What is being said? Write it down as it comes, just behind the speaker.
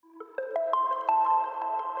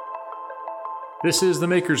This is the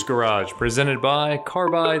Maker's Garage, presented by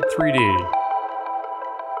Carbide 3D.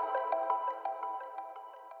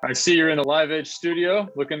 I see you're in the Live Edge studio,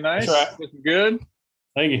 looking nice, That's right. looking good.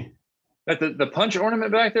 Thank you. At the punch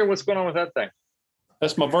ornament back there, what's going on with that thing?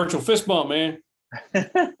 That's my virtual fist bump, man.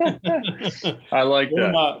 I like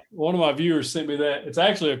that. One of my viewers sent me that. It's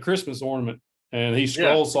actually a Christmas ornament, and he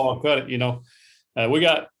scroll saw cut it.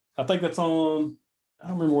 I think that's on. I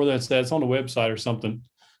don't remember where that's at. It's on the website or something.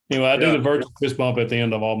 Anyway, I do the virtual fist bump at the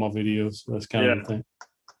end of all my videos. So that's kind of the thing.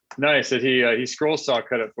 Nice that he scroll saw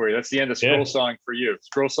cut it for you. That's the end of scroll sawing for you.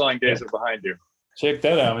 Scroll sawing days are behind you. Check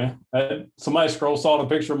that out, man. Somebody scroll sawed a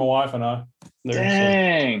picture of my wife and I.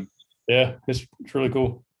 Dang. So, yeah, it's really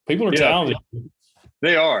cool. People are talented.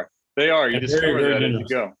 They are. You discover that as you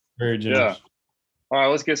go. Very generous. Yeah. All right,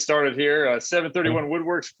 let's get started here. 731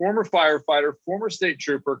 Woodworks, former firefighter, former state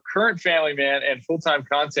trooper, current family man, and full-time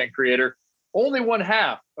content creator. Only one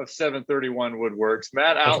half of 731 Woodworks.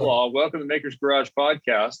 Matt Outlaw, welcome to the Maker's Garage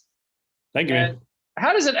podcast. Thank you, man.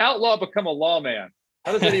 How does an outlaw become a lawman?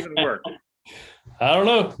 How does that even work? I don't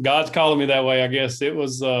know. God's calling me that way, I guess. It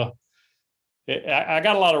was, I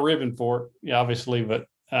got a lot of ribbon for it, obviously, but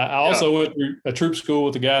I also went through a troop school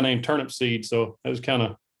with a guy named Turnip Seed, so it was kind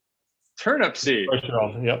of Turnip Seed. Pressure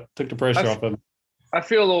off. Yep, took the pressure off of him. I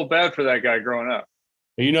feel a little bad for that guy growing up.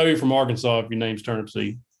 You know you're from Arkansas if your name's Turnip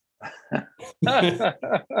Seed.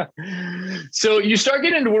 So you start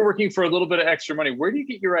getting into woodworking for a little bit of extra money. Where do you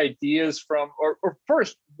get your ideas from? Or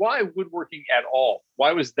first, why woodworking at all?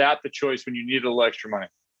 Why was that the choice when you needed a little extra money?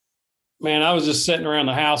 Man, I was just sitting around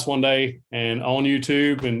the house one day and on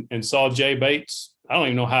YouTube and saw Jay Bates. I don't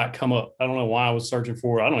even know how it come up. I don't know why I was searching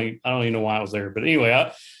for it. I don't even know why I was there. But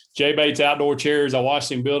anyway, Jay Bates outdoor chairs. I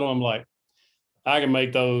watched him build them. I'm like, I can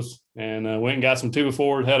make those. And went and got some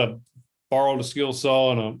 2x4, borrowed a skill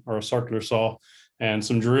saw or a circular saw and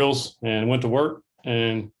some drills and went to work.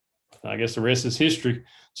 And I guess the rest is history.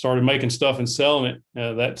 Started making stuff and selling it.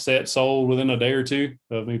 That set sold within a day or two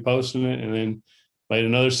of me posting it, and then made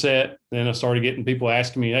another set. Then I started getting people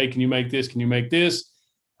asking me, hey, can you make this? Can you make this?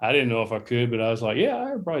 I didn't know if I could, but I was like, yeah,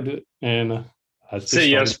 I could probably do it. And I say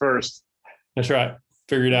yes first. That's right.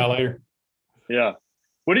 Figure it out later. Yeah.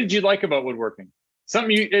 What did you like about woodworking?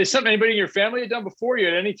 Something anybody in your family had done before? You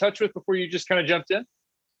had any touch with before you just kind of jumped in?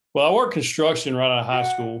 Well, I worked construction right out of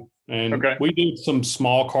high school, and we did some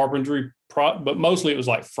small carpentry, but mostly it was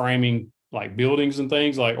like framing, like buildings and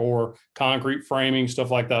things, or concrete framing,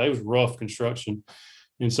 stuff like that. It was rough construction.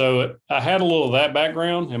 And so I had a little of that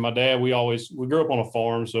background, and my dad, we grew up on a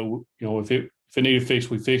farm. So, if it needed fixed,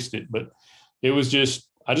 we fixed it. But it was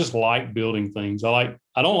I just like building things. I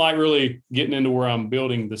don't like really getting into where I'm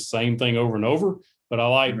building the same thing over and over, but I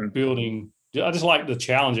like building. I just like the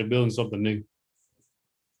challenge of building something new.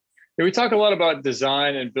 Yeah, we talk a lot about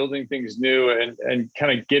design and building things new and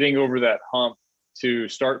kind of getting over that hump to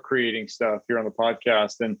start creating stuff here on the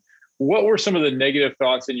podcast. And what were some of the negative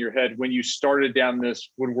thoughts in your head when you started down this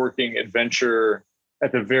woodworking adventure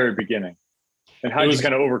at the very beginning? And how did you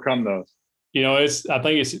kind of overcome those? I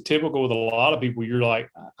think it's typical with a lot of people. You're like,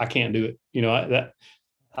 I can't do it.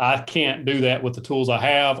 I can't do that with the tools I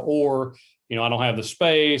have, or, I don't have the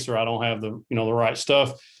space, or I don't have the right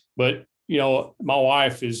stuff. But, my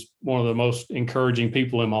wife is one of the most encouraging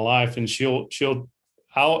people in my life, and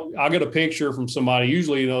I'll get a picture from somebody.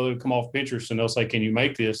 Usually, they'll come off Pinterest and they'll say, can you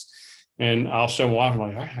make this? And I'll show my wife,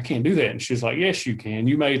 I'm like, I can't do that. And she's like, yes, you can.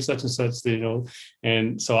 You made such and such,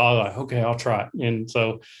 And so I was like, okay, I'll try it. And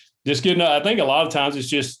so just I think a lot of times it's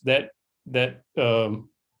just that the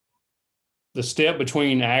step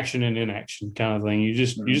between action and inaction kind of thing. You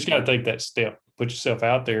just got to take that step, put yourself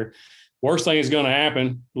out there. Worst thing is going to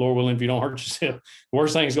happen, Lord willing, if you don't hurt yourself,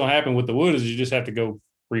 worst thing is going to happen with the wood is you just have to go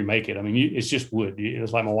remake it. I mean, it's just wood.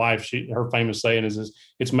 It's like my wife, her famous saying is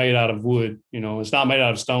it's made out of wood. It's not made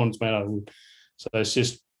out of stone, it's made out of wood. So it's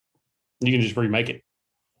just, you can just remake it.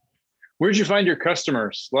 Where'd you find your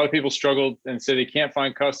customers? A lot of people struggled and say they can't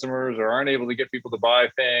find customers or aren't able to get people to buy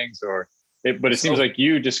things, but it seems like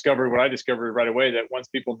you discovered what I discovered right away, that once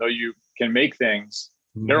people know you can make things,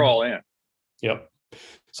 they're all in. Yep.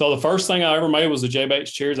 So the first thing I ever made was the Jay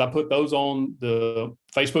Bates chairs. I put those on the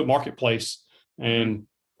Facebook Marketplace, and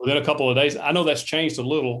within a couple of days, I know that's changed a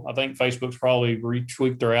little. I think Facebook's probably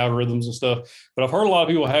retweaked their algorithms and stuff, but I've heard a lot of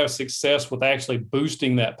people have success with actually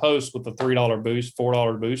boosting that post with the $3 boost,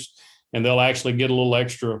 $4 boost, and they'll actually get a little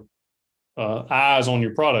extra eyes on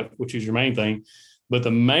your product, which is your main thing. But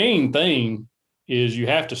the main thing is you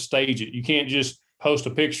have to stage it. You can't just post a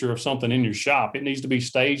picture of something in your shop. It needs to be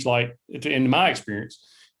staged, like in my experience,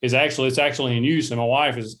 it's actually in use. And my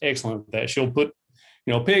wife is excellent at that. She'll put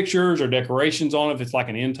pictures or decorations on it. If it's like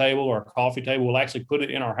an end table or a coffee table, we'll actually put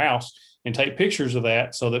it in our house and take pictures of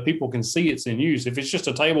that so that people can see it's in use. If it's just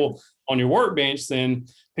a table on your workbench, then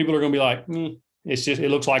people are going to be like, it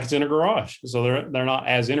looks like it's in a garage. So they're not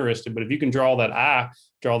as interested. But if you can draw that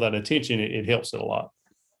attention, it helps it a lot.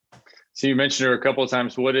 So you mentioned her a couple of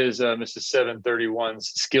times. What is Mrs. 731's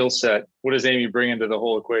skill set? What does Amy bring into the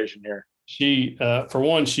whole equation here? She, for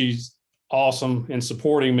one, she's awesome in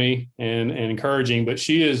supporting me and encouraging, but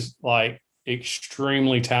she is like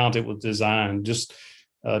extremely talented with design. Just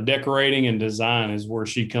decorating and design is where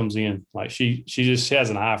she comes in. Like she just has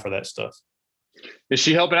an eye for that stuff. Is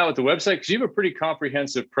she helping out with the website? Because you have a pretty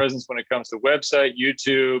comprehensive presence when it comes to website,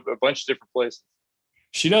 YouTube, a bunch of different places.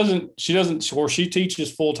 She doesn't, or she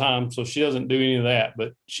teaches full time, so she doesn't do any of that,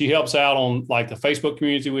 but she helps out on like the Facebook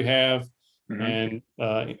community we have and,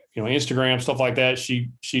 Instagram, stuff like that.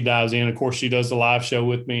 She dives in. Of course, she does the live show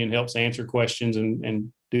with me and helps answer questions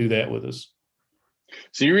and do that with us.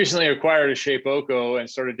 So you recently acquired a Shapeoko and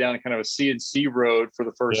started down kind of a CNC road for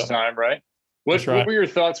the first time, right? What were your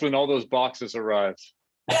thoughts when all those boxes arrived?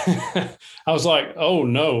 I was like, oh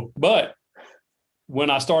no, but when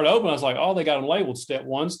I started open, I was like, oh, they got them labeled step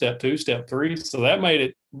 1, step 2, step 3. So that made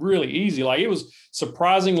it really easy. Like it was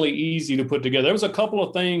surprisingly easy to put together. There was a couple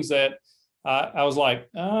of things that I was like,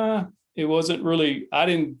 it wasn't really, I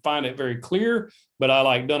didn't find it very clear, but I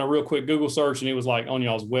like done a real quick Google search and it was like on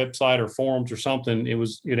y'all's website or forums or something.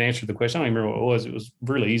 It answered the question. I don't even remember what it was. It was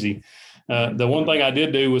really easy. The one thing I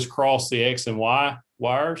did do was cross the X and Y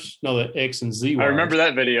wires. No, the X and Z wires. I remember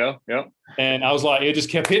that video. Yep. And I was like, it just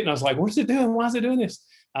kept hitting. I was like, what is it doing? Why is it doing this?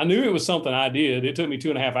 I knew it was something I did. It took me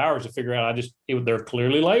 2.5 hours to figure out. They're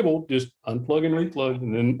clearly labeled, just unplug and replug,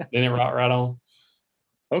 and then it right on.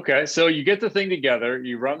 Okay. So you get the thing together,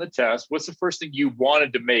 you run the test. What's the first thing you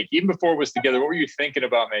wanted to make? Even before it was together, what were you thinking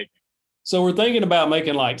about making? So we're thinking about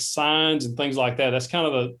making like signs and things like that. That's kind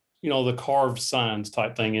of the carved signs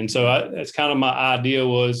type thing. And so that's kind of my idea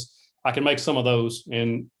was I can make some of those,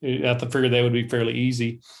 and I figured they would be fairly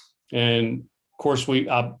easy. And of course,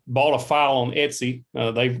 I bought a file on Etsy.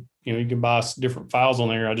 You can buy different files on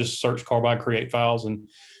there. I just searched Carbide Create Files and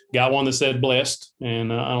got one that said blessed.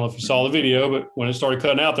 And I don't know if you saw the video, but when it started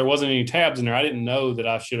cutting out, there wasn't any tabs in there. I didn't know that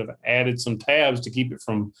I should have added some tabs to keep it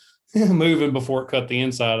from moving before it cut the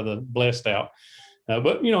inside of the blessed out.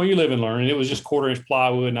 But you live and learn. And it was just 1/4-inch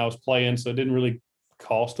plywood, and I was playing, so it didn't really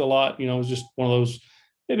cost a lot. It was just one of those.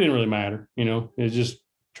 It didn't really matter. It was just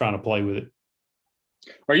trying to play with it.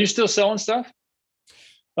 Are you still selling stuff?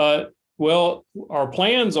 Well, our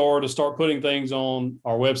plans are to start putting things on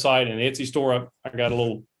our website and Etsy store. I got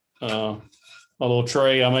a little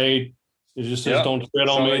tray I made. It just says "Don't tread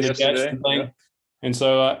on me." That's the thing. Yeah. And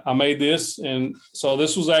so I made this, and so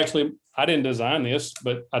this was actually I didn't design this,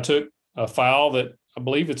 but I took a file that I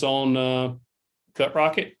believe it's on Cut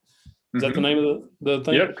Rocket. Is that the name of the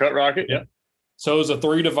thing? Yep, Cut Rocket. Yeah. So it was a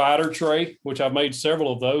 3 divider tray, which I've made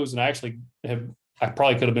several of those, and I actually I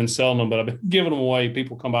probably could have been selling them, but I've been giving them away.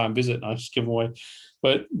 People come by and visit, and I just give them away.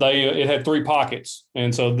 But it had 3 pockets,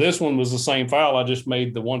 and so this one was the same file. I just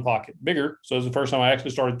made the one pocket bigger. So it was the first time I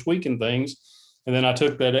actually started tweaking things. And then I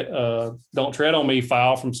took that "Don't Tread on Me"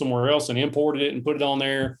 file from somewhere else and imported it and put it on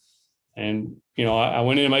there. And I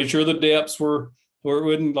went in and made sure the depths were where it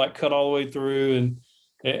wouldn't like cut all the way through. And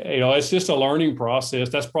it's just a learning process.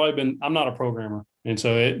 That's probably been. I'm not a programmer, and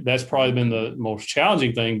so that's probably been the most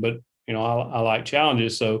challenging thing. But I like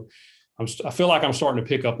challenges, so I feel like I'm starting to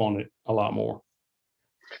pick up on it a lot more.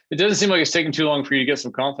 It doesn't seem like it's taking too long for you to get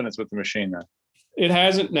some confidence with the machine, then. It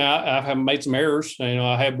hasn't. Now I have made some errors.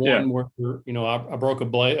 I had one where I broke a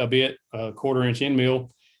bit, a 1/4-inch end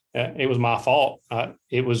mill. It was my fault. I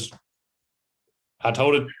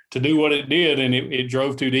told it to do what it did, and it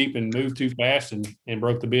drove too deep and moved too fast and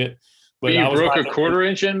broke the bit. But you broke a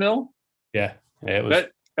 1/4-inch end mill? Yeah, it was.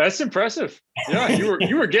 That's impressive. Yeah,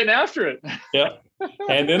 you were getting after it. Yeah.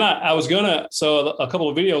 And then I was so a couple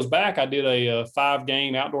of videos back, I did a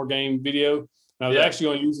 5-game outdoor game video. And I was actually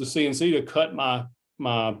going to use the CNC to cut my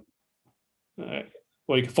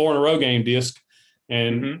 4-in-a-row game disc.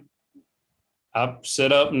 And I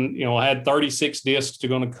set up and, I had 36 discs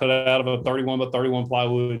going to cut out of a 31 by 31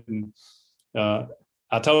 plywood. And I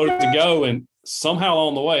told it to go, and somehow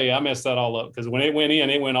along the way, I messed that all up, because when it went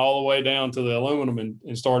in, it went all the way down to the aluminum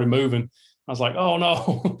and started moving. I was like, oh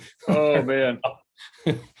no. Oh man.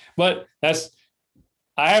 But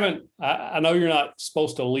I know you're not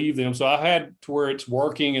supposed to leave them. So I've had to where it's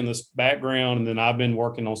working in this background, and then I've been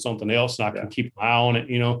working on something else, and I can keep an eye on it,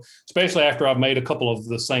 especially after I've made a couple of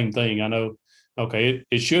the same thing. I know, okay,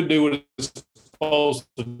 it should do what it's supposed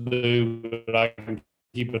to do, but I can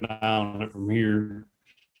keep an eye on it from here.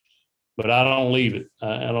 but I don't leave it.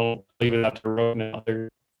 I don't leave it out the road and out there.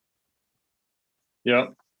 Yeah.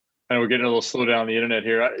 And we're getting a little slow down on the internet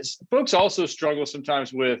here. Folks also struggle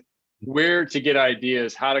sometimes with where to get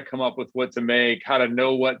ideas, how to come up with what to make, how to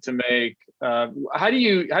know what to make. How do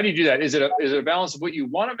you do that? Is it a balance of what you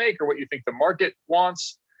want to make or what you think the market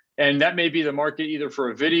wants? And that may be the market either for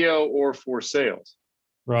a video or for sales.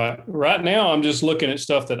 Right now, I'm just looking at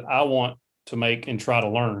stuff that I want to make and try to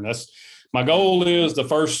learn. That's my goal. Is the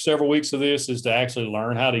first several weeks of this is to actually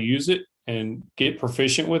learn how to use it and get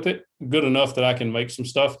proficient with it, good enough that I can make some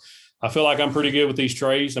stuff. I feel like I'm pretty good with these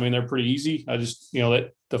trays. I mean, they're pretty easy. I just,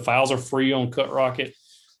 that the files are free on Cut Rocket,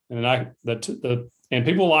 and and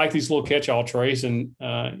people like these little catch-all trays, and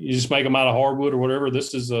you just make them out of hardwood or whatever.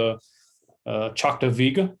 This is a Chocta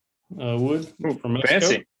Viga wood from Mexico.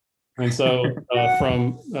 Fancy. And so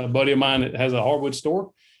from a buddy of mine that has a hardwood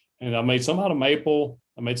store, and I made some out of maple.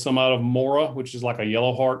 I made some out of mora, which is like a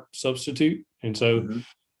yellow heart substitute. And so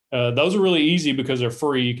those are really easy because they're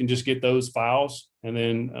free. You can just get those files. And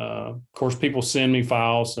then, of course, people send me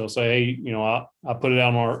files. They'll say, hey, I put it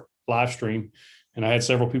out on our live stream, and I had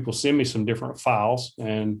several people send me some different files.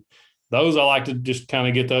 And those, I like to just kind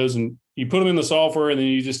of get those, and you put them in the software, and then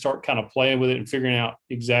you just start kind of playing with it and figuring out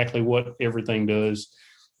exactly what everything does.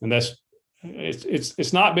 And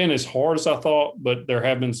it's not been as hard as I thought, but there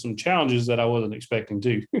have been some challenges that I wasn't expecting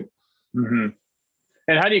to. And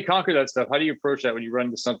how do you conquer that stuff? How do you approach that when you run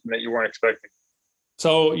into something that you weren't expecting?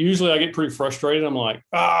 So usually I get pretty frustrated. I'm like,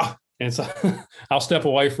 and so I'll step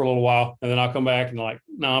away for a little while, and then I'll come back and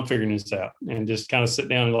no, I'm figuring this out, and just kind of sit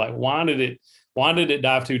down and why did it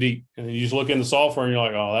dive too deep? And then you just look in the software and you're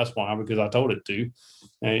like, oh, that's why, because I told it to.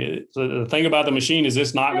 And so the thing about the machine is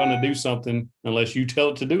it's not going to do something unless you tell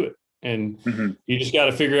it to do it. And you just got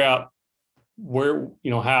to figure out where,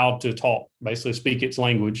 how to talk, basically speak its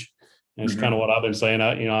language. And it's kind of what I've been saying.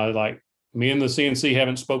 Me and the CNC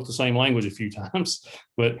haven't spoke the same language a few times,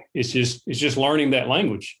 but it's just learning that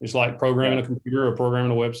language. It's like programming a computer or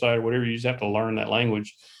programming a website or whatever. You just have to learn that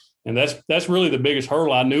language. And that's really the biggest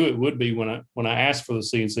hurdle. I knew it would be when I asked for the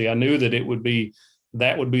CNC. I knew that would be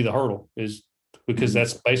the hurdle, is because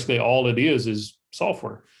that's basically all it is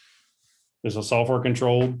software. There's a software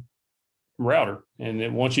controlled router. And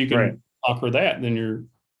then once you can conquer that, then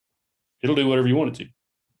it'll do whatever you want it to.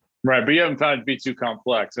 Right. But you haven't found it to be too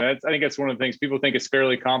complex. And I think that's one of the things people think it's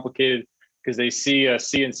fairly complicated because they see a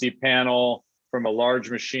CNC panel from a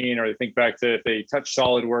large machine, or they think back to if they touched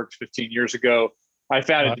SolidWorks 15 years ago. I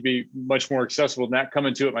found it to be much more accessible than that,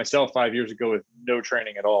 coming to it myself 5 years ago with no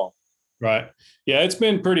training at all. Right. Yeah, it's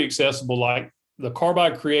been pretty accessible. Like the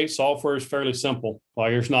Carbide Create software is fairly simple.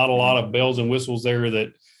 Like there's not a lot of bells and whistles there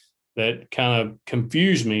that kind of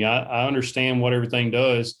confuse me. I understand what everything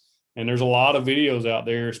does. And there's a lot of videos out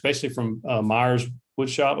there, especially from Myers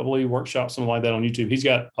Woodshop, I believe, Workshop, something like that on YouTube. He's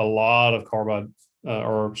got a lot of Carbide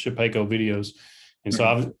or Shapeco videos. And so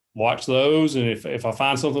I've watched those. And if I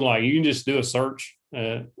find something you can just do a search.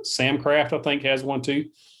 Samcraft, I think, has one too.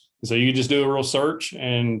 And so you just do a real search.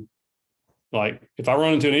 And if I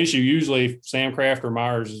run into an issue, usually Samcraft or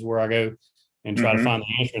Myers is where I go and try to find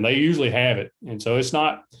the answer. And they usually have it. And so it's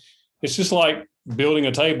just like building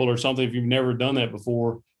a table or something. If you've never done that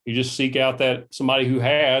before, you just seek out that somebody who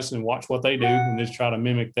has and watch what they do and just try to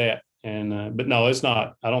mimic that. And but no, it's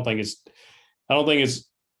not. I don't think it's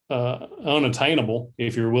unattainable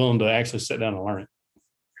if you're willing to actually sit down and learn it.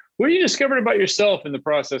 What have you discovered about yourself in the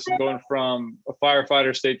process of going from a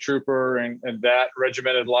firefighter, state trooper, and that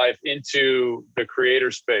regimented life into the creator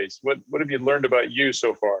space? What have you learned about you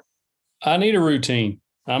so far? I need a routine.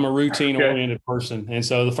 I'm a routine-oriented person. And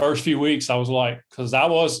so the first few weeks I was because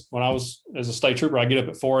when I was as a state trooper, I get up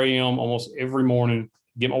at 4 a.m. almost every morning,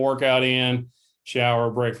 get my workout in,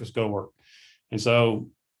 shower, breakfast, go to work. And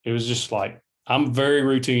so it was just I'm very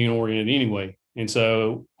routine-oriented anyway. And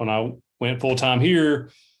so when I went full-time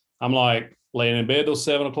here, I'm laying in bed till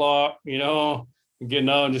 7 o'clock, getting up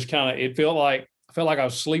and just I felt like I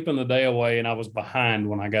was sleeping the day away and I was behind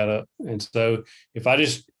when I got up. And so if I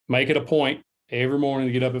just make it a point every morning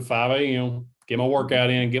to get up at 5 a.m., get my workout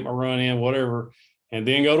in, get my run in, whatever, and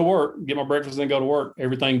then go to work, get my breakfast, then go to work,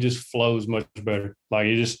 everything just flows much better.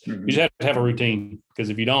 You just have to have a routine,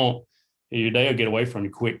 because if you don't, your day will get away from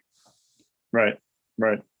you quick. Right.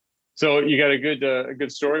 So you got a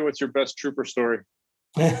good story. What's your best trooper story?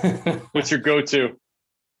 What's your go-to?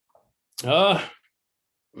 Man,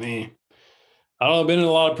 I don't know. I've been in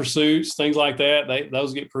a lot of pursuits, things like that.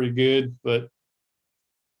 Those get pretty good, but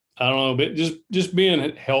I don't know. But just being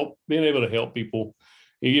able to help people.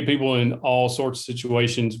 You get people in all sorts of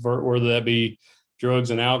situations, whether that be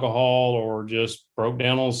drugs and alcohol or just broke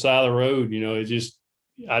down on the side of the road.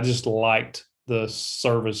 I just liked the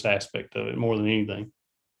service aspect of it more than anything.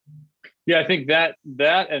 Yeah, I think that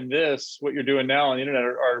and this, what you're doing now on the internet,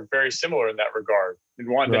 are very similar in that regard, and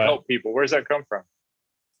wanting to help people. Where's that come from?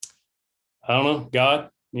 I don't know. God,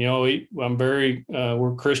 I'm very,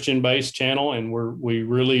 we're Christian based channel, and we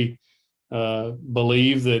really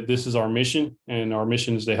believe that this is our mission, and our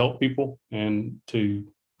mission is to help people and to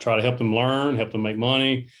try to help them learn, help them make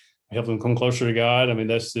money, help them come closer to God. I mean,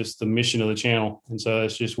 that's just the mission of the channel. And so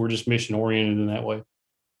we're just mission oriented in that way.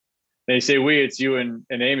 They say it's you and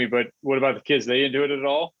Amy, but what about the kids? They into it at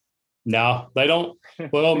all? No, they don't.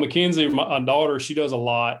 Well, Mackenzie, my daughter, she does a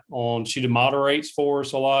lot she moderates for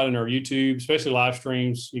us a lot in our YouTube, especially live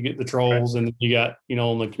streams. You get the trolls, and you got, in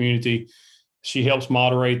the community, she helps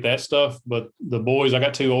moderate that stuff. But the boys, I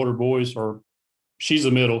got 2 older boys, or she's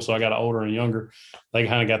the middle, so I got an older and younger. They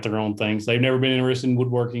kind of got their own things. They've never been interested in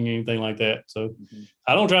woodworking, anything like that. So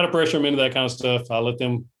I don't try to pressure them into that kind of stuff. I let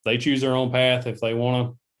them, they choose their own path. If they want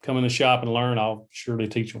to come in the shop and learn, I'll surely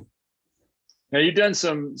teach them. Now, you've done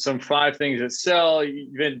some 5 things that sell.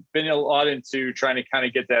 You've been a lot into trying to kind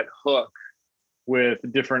of get that hook with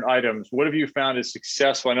different items. What have you found is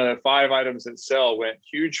successful? I know that 5 items that sell went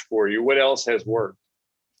huge for you. What else has worked?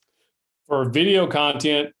 For video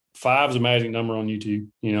content, 5 is a magic number on YouTube.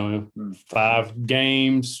 5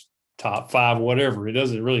 games, top 5, whatever. It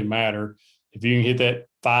doesn't really matter if you can hit that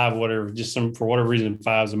 5, whatever. Just for whatever reason,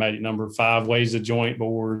 5 is a magic number. 5 ways to joint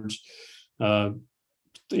boards.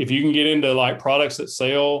 If you can get into like products that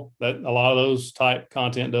sell, that a lot of those type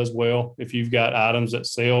content does well. If you've got items that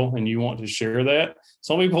sell and you want to share that,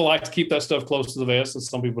 some people like to keep that stuff close to the vest, and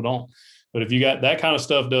some people don't. But if you got that kind of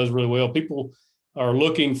stuff, does really well. People are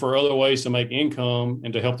looking for other ways to make income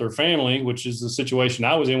and to help their family, which is the situation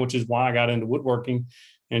I was in, which is why I got into woodworking.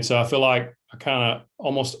 And so I feel like I kind of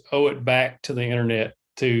almost owe it back to the internet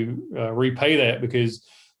to repay that, because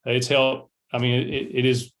it's helped. I mean, it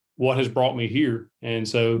is what has brought me here. And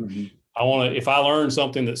so I want to, if I learn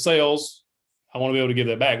something that sells, I want to be able to give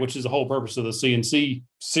that back, which is the whole purpose of the CNC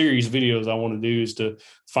series videos I want to do, is to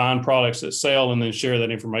find products that sell and then share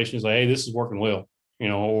that information. Say, hey, this is working well,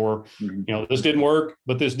 or, this didn't work,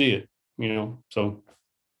 but this did, so.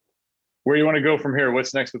 Where do you want to go from here?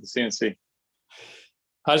 What's next with the CNC?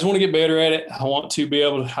 I just want to get better at it. I want to be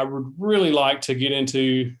able to, I would really like to get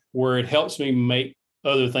into where it helps me make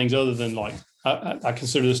other things other than like, I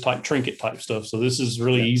consider this type trinket type stuff. So this is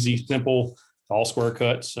really easy, simple, all square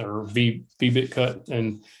cuts or V-bit cut.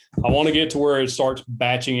 And I want to get to where it starts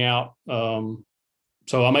batching out. So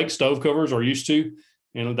I make stove covers, or used to,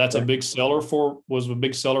 that's was a big seller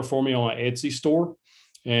for me on my Etsy store.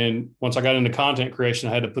 And once I got into content creation,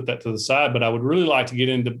 I had to put that to the side, but I would really like to get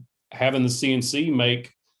into having the CNC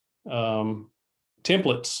make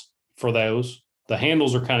templates for those. The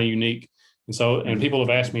handles are kind of unique. And so, and people have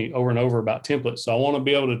asked me over and over about templates. So I want to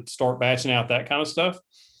be able to start batching out that kind of stuff.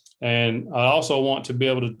 And I also want to be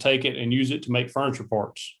able to take it and use it to make furniture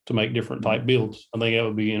parts, to make different type builds. I think that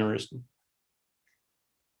would be interesting.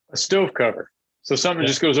 A stove cover. So something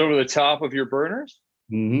just goes over the top of your burners?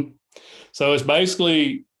 Mm-hmm. So it's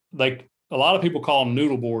basically like, a lot of people call them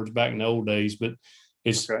noodle boards back in the old days, but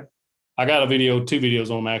it's, I got 2 videos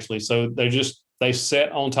on them actually. So they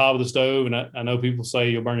set on top of the stove. And I know people say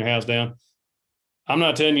you'll burn your house down. I'm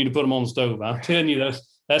not telling you to put them on the stove. I'm telling you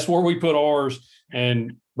that's where we put ours.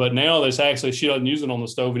 But now that's actually, she doesn't use it on the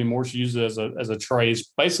stove anymore. She uses it as a tray.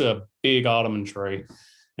 It's basically a big ottoman tray.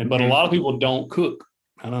 But a lot of people don't cook.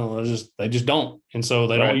 I know they just don't. And so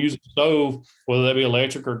they don't use the stove, whether that be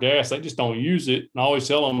electric or gas. They just don't use it. And I always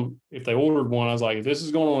tell them, if they ordered one, I was like, if this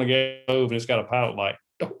is going on a gas stove and it's got a pilot light,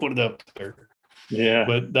 don't put it up there. Yeah.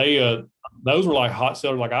 But those were like hot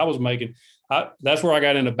sellers. Like I was making, that's where I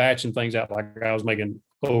got into batching things out. Like I was making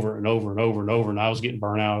over and over and over and over, and I was getting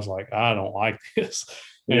burnt out. I was like, I don't like this.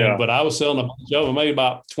 But I was selling a bunch of them. I made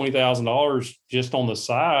about $20,000 just on the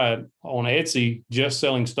side on Etsy, just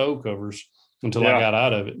selling stove covers until I got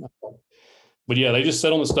out of it. But they just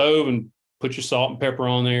sit on the stove and put your salt and pepper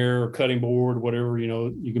on there, or cutting board, whatever,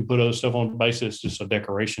 you can put other stuff on the base. It's just a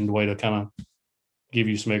decoration way to kind of give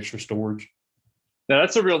you some extra storage. Now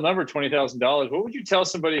that's a real number, $20,000. What would you tell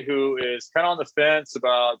somebody who is kind of on the fence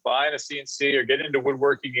about buying a CNC or getting into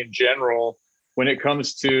woodworking in general when it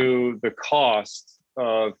comes to the cost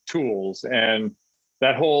of tools and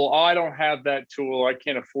that whole, I don't have that tool, I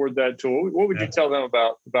can't afford that tool? What would you tell them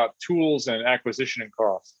about tools and acquisition and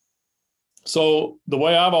cost? So the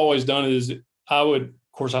way I've always done it is of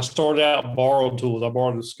course, I started out borrowed tools. I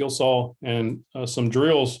borrowed a skill saw and some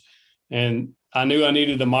drills, and I knew I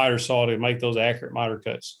needed a miter saw to make those accurate miter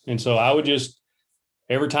cuts. And so I would just,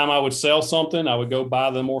 every time I would sell something, I would go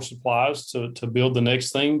buy them more supplies to build the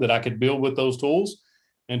next thing that I could build with those tools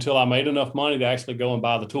until I made enough money to actually go and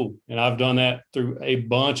buy the tool. And I've done that through a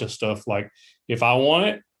bunch of stuff. Like if I want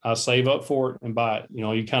it, I save up for it and buy it. You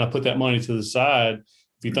know, you kind of put that money to the side.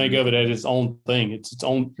 If you think of it as its own thing, it's its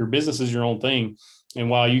own, your business is your own thing. And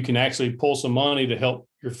while you can actually pull some money to help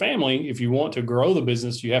your family, if you want to grow the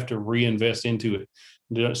business, you have to reinvest into it.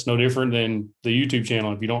 It's no different than the YouTube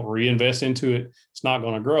channel. If you don't reinvest into it, it's not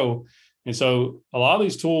going to grow. And so a lot of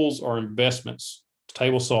these tools are investments: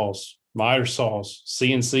 table saws, miter saws,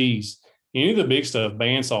 CNCs, any of the big stuff,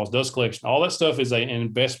 band saws, dust collection, all that stuff is an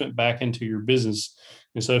investment back into your business.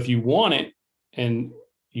 And so if you want it and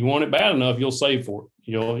you want it bad enough, you'll save for it.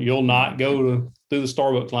 You'll not go through the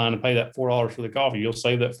Starbucks line and pay that $4 for the coffee. You'll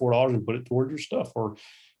save that $4 and put it towards your stuff. Or,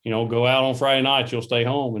 go out on Friday night, you'll stay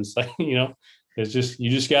home and say, it's just, you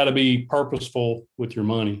just got to be purposeful with your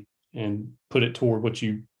money and put it toward what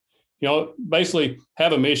basically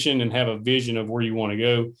have a mission and have a vision of where you want to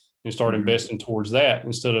go and start investing towards that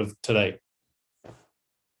instead of today.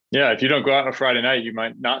 Yeah. If you don't go out on a Friday night, you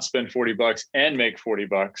might not spend $40 and make $40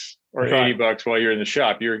 or That's right. $80 while you're in the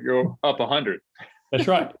shop. You're up 100. That's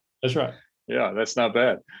right. That's right. Yeah, that's not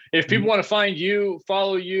bad. If people want to find you,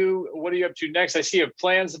 follow you, what are you up to next? I see you have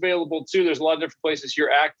plans available too. There's a lot of different places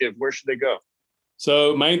you're active. Where should they go?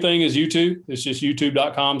 So main thing is YouTube. It's just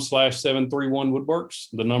youtube.com/731woodworks.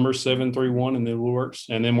 The number 731 and then woodworks.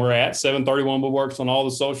 And then we're at 731 woodworks on all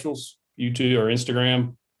the socials, YouTube or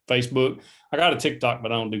Instagram, Facebook. I got a TikTok,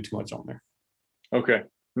 but I don't do too much on there. Okay.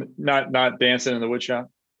 Not dancing in the wood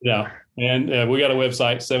shop? Yeah. And we got a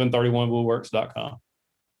website, 731woodworks.com.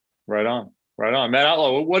 Right on. Right on. Matt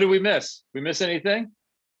Outlaw, what did we miss? We miss anything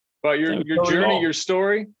about your journey, your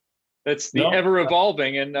story? That's ever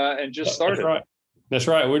evolving and just started. That's right. That's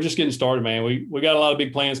right. We're just getting started, man. We got a lot of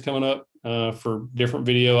big plans coming up for different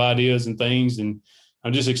video ideas and things. And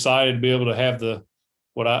I'm just excited to be able to have the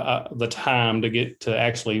time to get to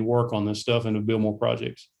actually work on this stuff and to build more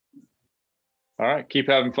projects. All right. Keep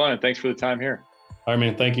having fun. And thanks for the time here. All right,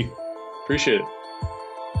 man. Thank you. Appreciate it.